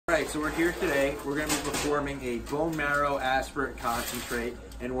so we're here today. We're going to be performing a bone marrow aspirate concentrate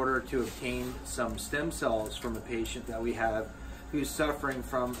in order to obtain some stem cells from a patient that we have who's suffering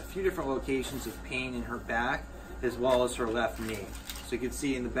from a few different locations of pain in her back as well as her left knee. So you can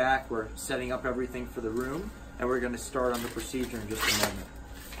see in the back we're setting up everything for the room, and we're going to start on the procedure in just a moment.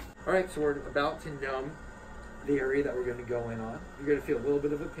 Alright, so we're about to numb the area that we're going to go in on. You're going to feel a little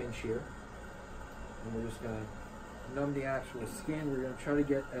bit of a pinch here, and we're just going to numb the actual skin. We're going to try to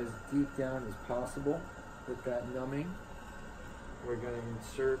get as deep down as possible with that numbing. We're going to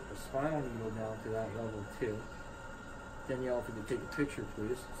insert a spinal needle down to that level too. Danielle, if you could take a picture,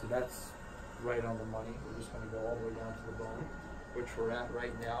 please. So that's right on the money. We're just going to go all the way down to the bone, which we're at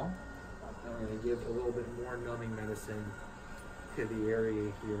right now. And we're going to give a little bit more numbing medicine to the area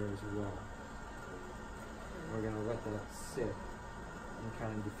here as well. We're going to let that sit and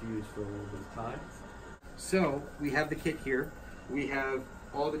kind of diffuse for a little bit of time. So we have the kit here. We have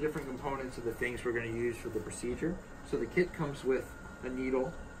all the different components of the things we're going to use for the procedure. So the kit comes with a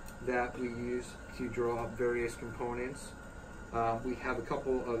needle that we use to draw up various components. We have a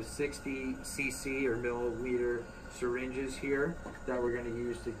couple of 60 cc or milliliter syringes here that we're going to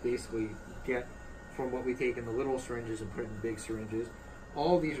use to basically get from what we take in the little syringes and put in big syringes.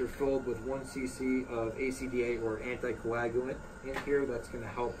 All of these are filled with 1 cc of ACDA or anticoagulant in here. That's going to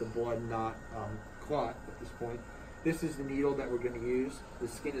help the blood not clot at this point. This is the needle that we're going to use. The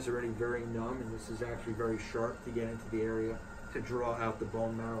skin is already very numb, and this is actually very sharp to get into the area to draw out the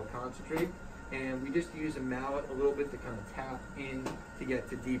bone marrow concentrate. And we just use a mallet a little bit to kind of tap in to get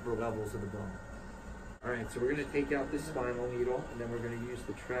to deeper levels of the bone. Alright, so we're going to take out this spinal needle, and then we're going to use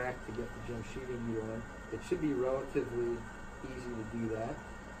the track to get the Jamshidi needle in. It should be relatively easy to do that.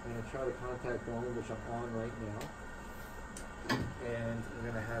 I'm going to try to contact bone, which I'm on right now. And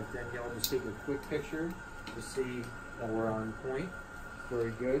we're going to have Danielle just take a quick picture to see that we're on point.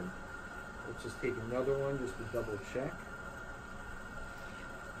 Very good. Let's just take another one just to double check.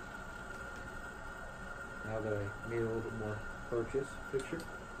 Now that I made a little bit more picture.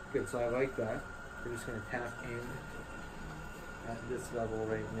 Good, so I like that. We're just going to tap in at this level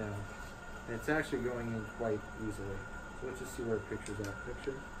right now. And it's actually going in quite easily. So let's just see where it pictures that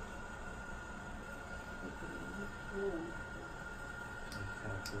picture.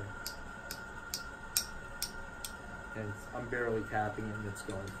 And I'm barely tapping it, and it's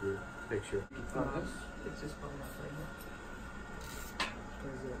going through the picture. It's just going up right now.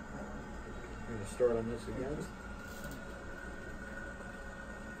 I'm going to start on this again.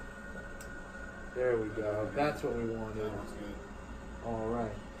 There we go. That's what we wanted. All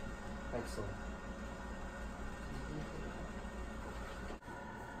right. Excellent.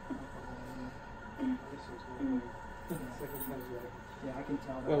 Yeah, I can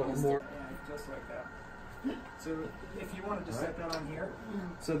tell that. Well, more. Yeah, just like that. So if you wanted to set that on here.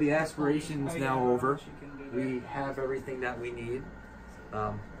 So the aspiration is now over. We have everything that we need.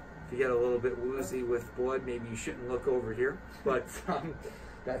 If you get a little bit woozy with blood, maybe you shouldn't look over here. But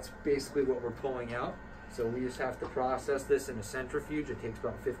that's basically what we're pulling out. So we just have to process this in a centrifuge. It takes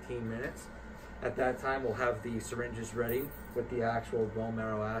about 15 minutes. At that time, we'll have the syringes ready with the actual bone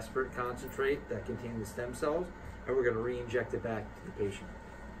marrow aspirate concentrate that contains the stem cells, and we're going to re-inject it back to the patient.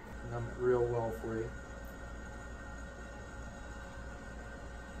 Numb it real well for you.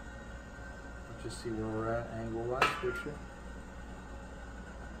 Let's just see where we're at angle-wise. Picture.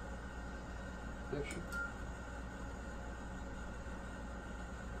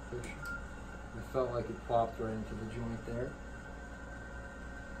 It felt like it popped right into the joint there.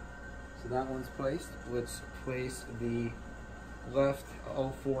 So that one's placed. Let's place the left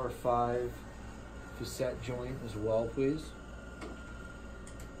 045 facet joint as well, please.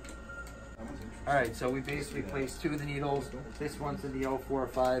 Alright, so we basically placed 2 of the needles. This one's in the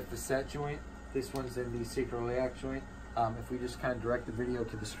 045 facet joint. This one's in the sacroiliac joint. If we just kind of direct the video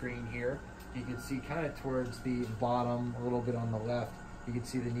to the screen here, you can see kind of towards the bottom, a little bit on the left, you can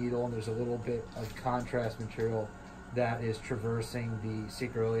see the needle, and there's a little bit of contrast material that is traversing the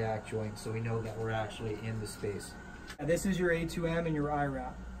sacroiliac joint, so we know that we're actually in the space. This is your A2M and your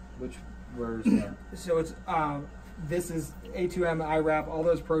IRAP. Where's that? So it's this is A2M, IRAP, all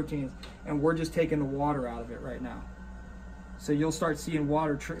those proteins, and we're just taking the water out of it right now. So you'll start seeing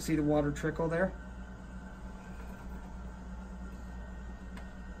water. See the water trickle there?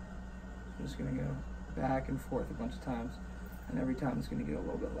 I'm just going to go back and forth a bunch of times, and every time it's going to get a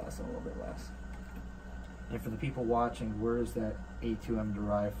little bit less and a little bit less. And for the people watching, where is that A2M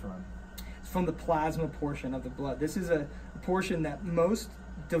derived from? It's from the plasma portion of the blood. This is a portion that most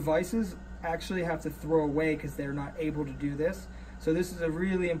devices actually have to throw away because they're not able to do this. So this is a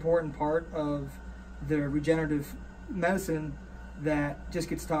really important part of the regenerative medicine that just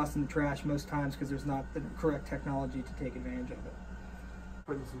gets tossed in the trash most times because there's not the correct technology to take advantage of it.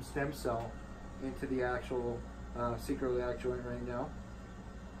 Putting some stem cell into the actual sacroiliac joint right now.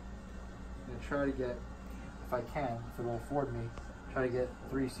 I'm gonna try to get, if I can, if it'll afford me, try to get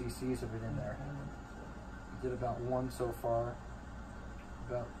 3 cc's of it in there. I did about 1 so far,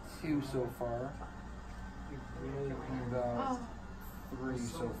 about 2 so far, and about 3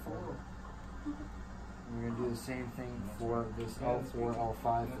 so far. We're going to do the same thing for this L4,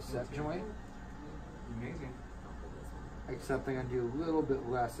 L5 facet joint. Amazing. Except I'm going to do a little bit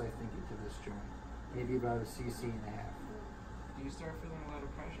less, I think, into this joint. Maybe about 1.5 cc. Do you start feeling a lot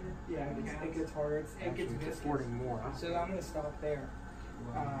of pressure? Yeah, it gets harder. It Actually, gets it's viscous. affording more. So I'm going to stop there.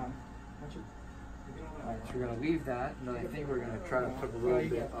 Alright, so we're going to leave that, and then I think we're going to try to put a little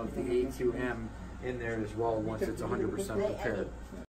bit of the A2M in there as well once it's 100% prepared.